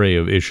array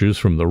of issues,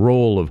 from the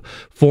role of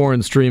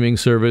foreign streaming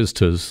service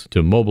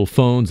to mobile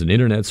phones and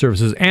internet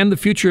services and the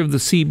future of the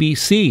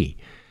CBC.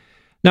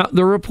 Now,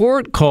 the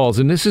report calls,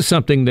 and this is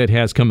something that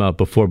has come out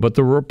before, but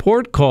the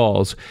report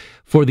calls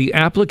for the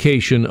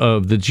application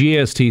of the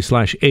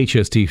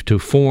GST/HST to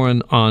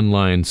foreign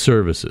online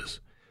services.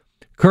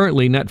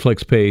 Currently,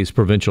 Netflix pays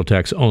provincial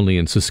tax only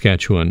in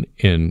Saskatchewan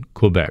and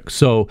Quebec.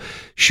 So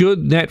should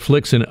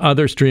Netflix and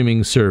other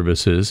streaming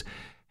services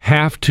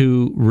have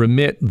to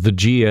remit the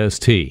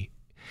GST?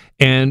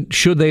 And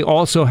should they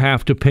also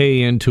have to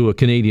pay into a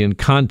Canadian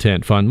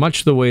content fund,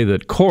 much the way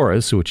that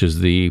Chorus, which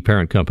is the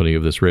parent company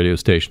of this radio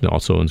station,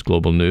 also owns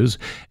Global News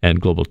and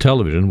Global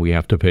Television, we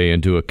have to pay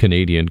into a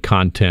Canadian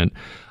content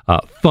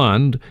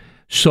fund.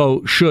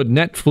 So should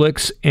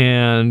Netflix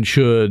and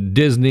should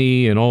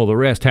Disney and all the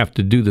rest have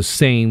to do the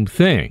same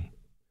thing?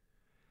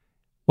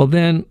 Well,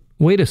 then,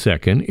 wait a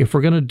second. If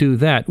we're going to do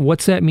that,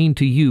 what's that mean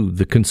to you,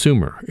 the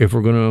consumer, if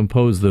we're going to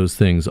impose those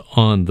things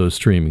on those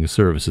streaming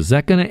services? Is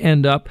that going to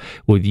end up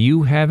with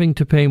you having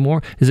to pay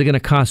more? Is it going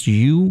to cost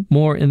you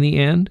more in the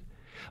end?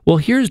 Well,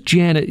 here's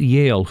Janet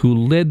Yale, who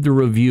led the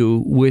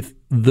review, with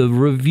the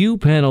review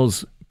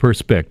panel's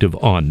perspective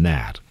on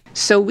that.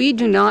 So we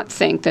do not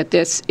think that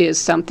this is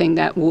something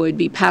that would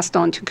be passed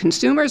on to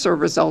consumers or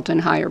result in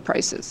higher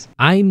prices.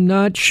 I'm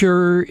not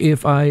sure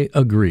if I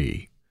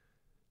agree.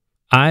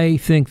 I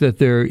think that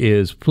there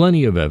is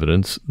plenty of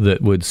evidence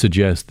that would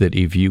suggest that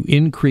if you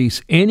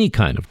increase any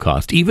kind of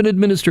cost, even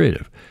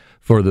administrative,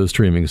 for those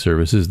streaming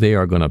services, they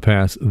are going to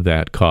pass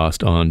that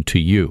cost on to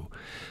you.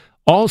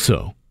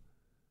 Also,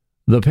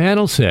 the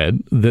panel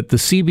said that the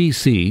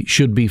CBC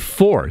should be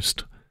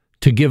forced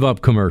to give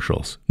up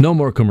commercials. No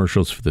more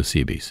commercials for the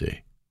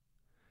CBC.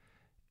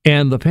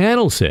 And the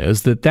panel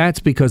says that that's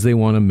because they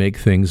want to make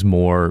things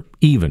more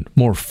even,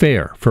 more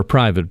fair for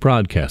private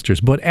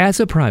broadcasters. But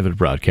as a private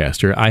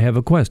broadcaster, I have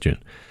a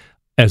question.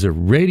 As a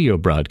radio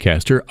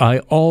broadcaster, I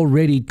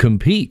already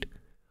compete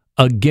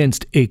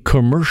against a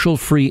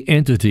commercial-free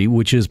entity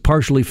which is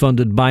partially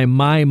funded by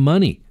my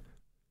money.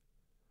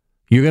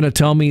 You're going to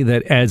tell me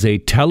that as a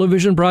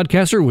television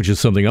broadcaster, which is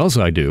something else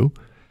I do,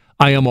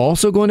 I am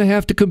also going to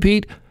have to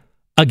compete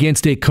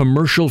against a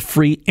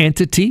commercial-free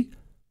entity?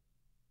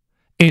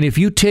 And if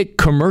you take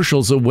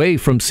commercials away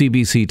from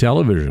CBC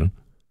television,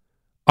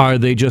 are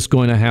they just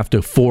going to have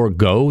to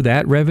forego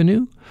that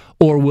revenue?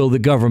 Or will the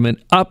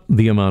government up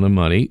the amount of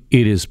money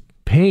it is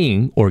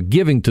paying or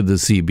giving to the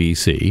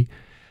CBC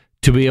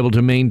to be able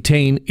to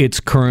maintain its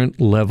current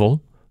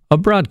level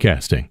of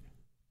broadcasting?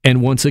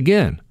 And once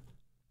again,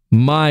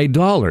 my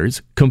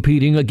dollars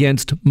competing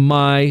against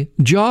my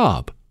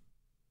job.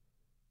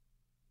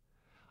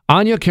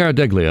 Anya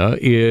Caradeglia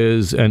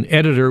is an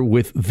editor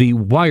with The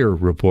Wire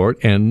Report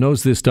and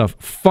knows this stuff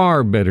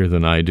far better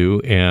than I do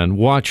and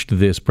watched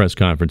this press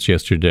conference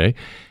yesterday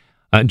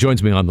and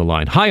joins me on the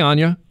line. Hi,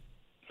 Anya.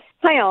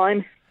 Hi,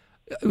 Alan.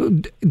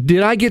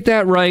 Did I get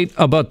that right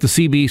about the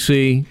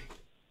CBC?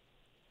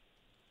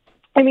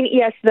 I mean,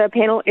 yes, the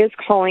panel is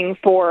calling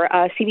for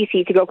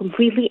CBC to go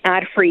completely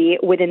ad-free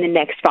within the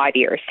next 5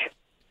 years.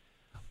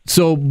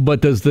 So,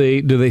 but do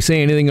they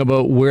say anything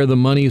about where the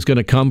money is going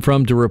to come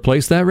from to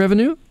replace that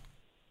revenue?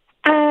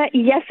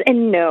 Yes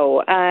and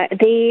no.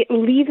 They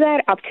leave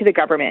that up to the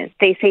government.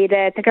 They say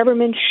that the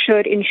government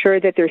should ensure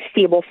that there's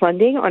stable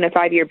funding on a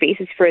 5-year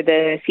basis for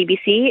the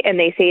CBC, and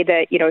they say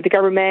that, the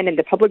government and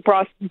the public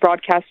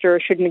broadcaster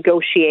should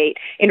negotiate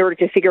in order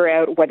to figure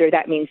out whether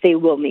that means they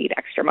will need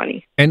extra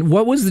money. And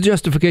what was the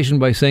justification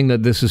by saying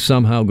that this is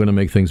somehow going to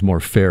make things more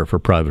fair for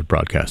private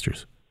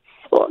broadcasters?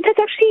 Well, that's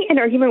actually an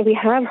argument we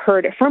have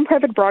heard from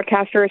private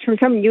broadcasters, from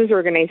some news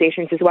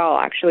organizations as well,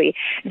 actually,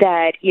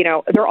 that,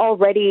 they're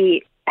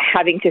already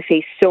having to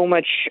face so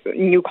much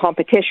new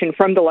competition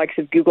from the likes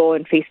of Google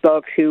and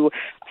Facebook, who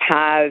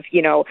have,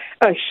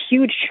 a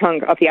huge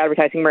chunk of the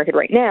advertising market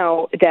right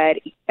now, that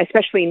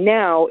especially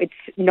now it's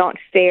not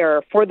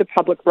fair for the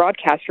public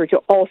broadcaster to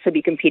also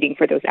be competing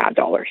for those ad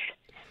dollars.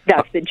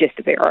 That's the gist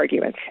of their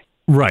arguments.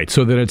 Right,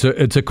 so that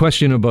it's a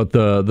question about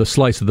the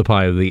slice of the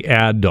pie of the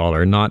ad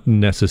dollar, not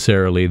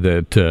necessarily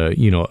that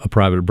a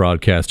private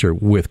broadcaster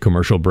with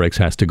commercial breaks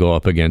has to go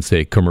up against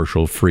a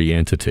commercial-free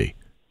entity.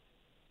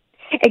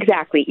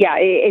 Exactly. Yeah,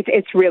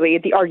 it's really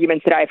the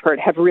arguments that I've heard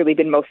have really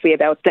been mostly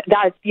about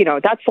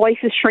that slice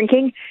is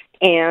shrinking,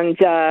 and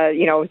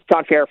it's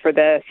not fair for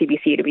the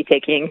CBC to be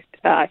taking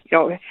a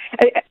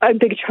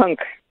big chunk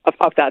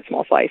of that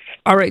small slice.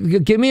 All right,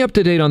 get me up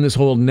to date on this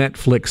whole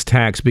Netflix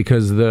tax,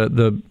 because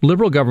the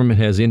Liberal government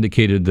has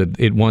indicated that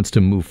it wants to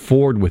move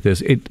forward with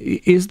this.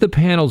 Is the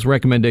panel's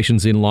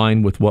recommendations in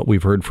line with what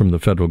we've heard from the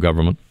federal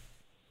government?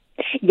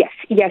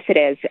 Yes, it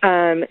is.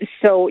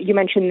 So you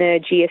mentioned the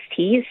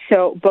GSTs.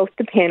 So both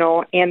the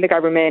panel and the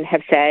government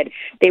have said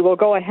they will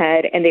go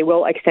ahead and they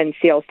will extend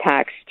sales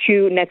tax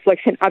to Netflix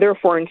and other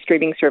foreign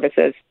streaming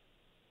services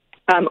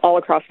all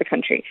across the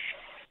country.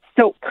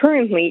 So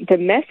currently,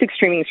 domestic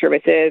streaming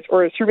services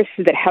or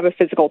services that have a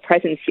physical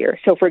presence here,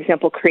 so for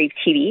example, Crave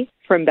TV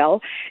from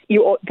Bell,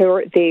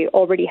 they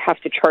already have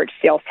to charge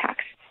sales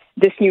tax.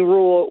 This new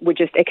rule would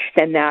just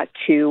extend that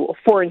to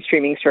foreign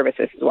streaming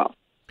services as well.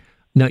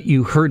 Now,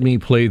 you heard me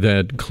play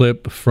that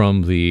clip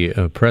from the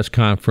press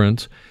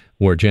conference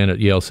where Janet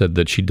Yale said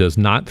that she does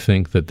not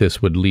think that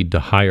this would lead to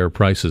higher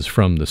prices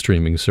from the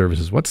streaming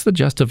services. What's the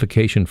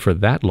justification for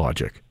that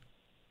logic?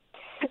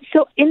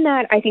 So in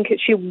that, I think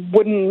she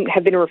wouldn't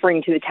have been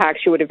referring to the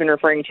tax. She would have been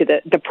referring to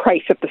the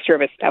price of the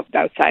service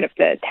outside of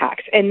the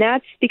tax. And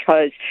that's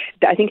because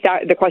I think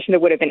that the question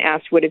that would have been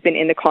asked would have been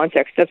in the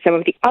context of some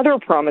of the other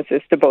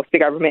promises that both the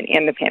government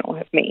and the panel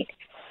have made.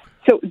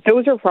 So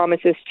those are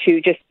promises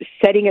to just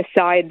setting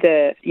aside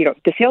the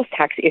sales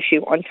tax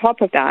issue. On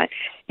top of that,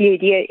 the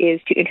idea is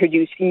to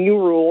introduce new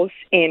rules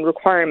and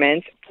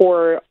requirements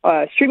for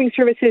streaming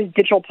services,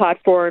 digital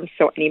platforms,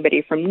 so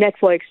anybody from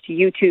Netflix to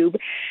YouTube,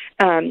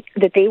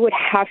 that they would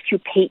have to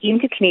pay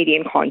into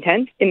Canadian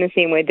content in the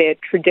same way that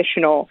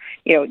traditional,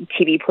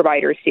 TV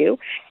providers do,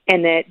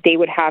 and that they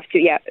would have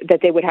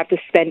to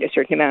spend a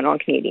certain amount on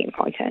Canadian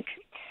content.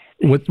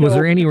 Was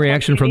there any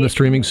reaction from the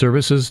streaming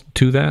services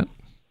to that?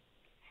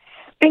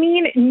 I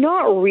mean,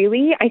 not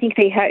really. I think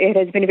it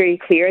has been very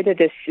clear that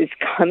this is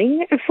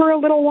coming for a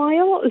little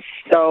while.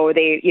 So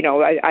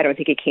I don't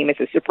think it came as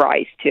a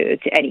surprise to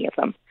any of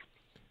them.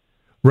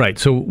 Right.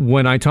 So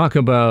when I talk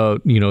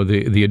about,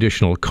 the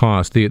additional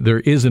cost,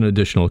 there is an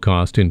additional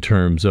cost in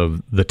terms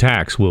of the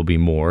tax will be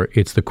more.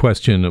 It's the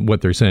question,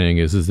 what they're saying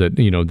is that,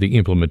 the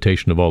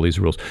implementation of all these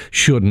rules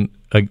should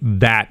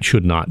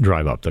not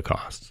drive up the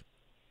costs.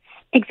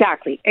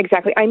 Exactly.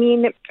 I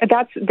mean,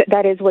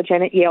 that is what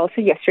Janet Yale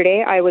said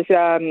yesterday. I was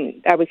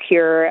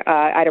here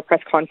at a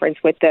press conference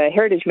with the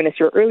Heritage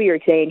Minister earlier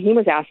today, and he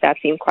was asked that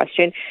same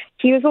question.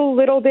 He was a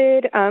little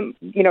bit,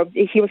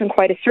 he wasn't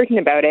quite as certain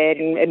about it,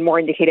 and more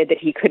indicated that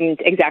he couldn't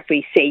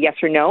exactly say yes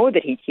or no,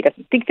 that he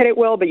doesn't think that it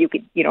will, but you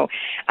could,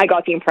 I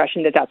got the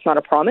impression that that's not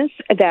a promise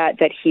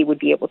that he would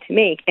be able to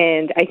make.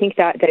 And I think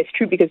that is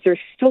true because there's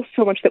still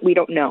so much that we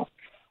don't know.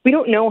 We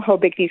don't know how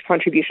big these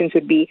contributions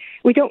would be.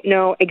 We don't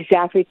know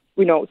exactly,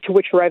 to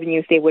which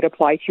revenues they would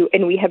apply to,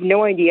 and we have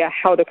no idea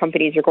how the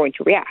companies are going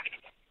to react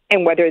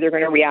and whether they're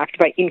going to react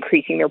by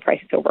increasing their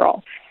prices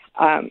overall.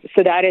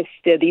 So that is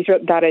still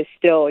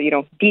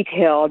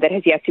detail that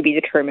has yet to be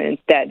determined.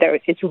 That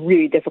it's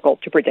really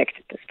difficult to predict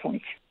at this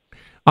point.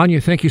 Anya,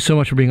 thank you so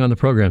much for being on the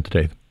program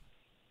today.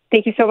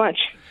 Thank you so much.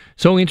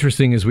 So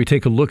interesting as we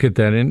take a look at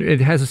that, and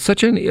it has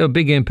such a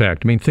big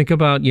impact. I mean, think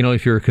about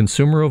if you're a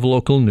consumer of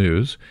local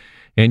news.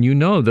 And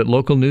that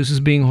local news is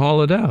being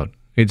hollowed out.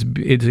 It's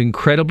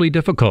incredibly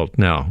difficult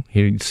now.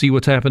 You see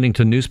what's happening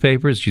to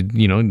newspapers,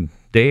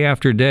 day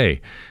after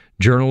day.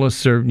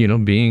 Journalists are,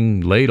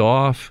 being laid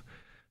off.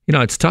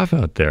 It's tough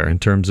out there in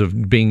terms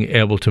of being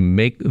able to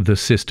make the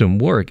system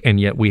work. And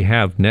yet we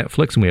have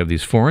Netflix and we have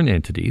these foreign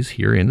entities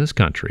here in this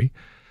country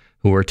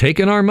who are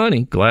taking our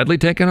money, gladly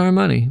taking our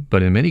money,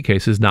 but in many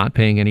cases not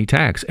paying any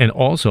tax and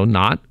also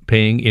not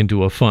paying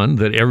into a fund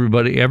that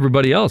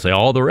everybody else,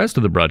 all the rest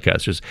of the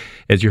broadcasters,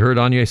 as you heard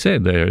Anya say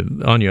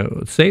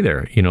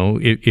there,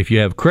 if you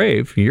have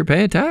Crave, you're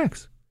paying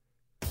tax.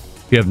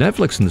 If you have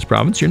Netflix in this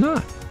province, you're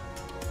not.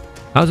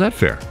 How's that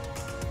fair?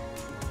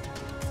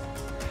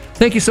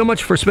 Thank you so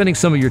much for spending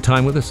some of your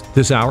time with us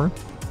this hour.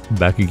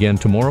 Back again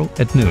tomorrow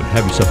at noon.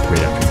 Have yourself a great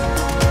afternoon.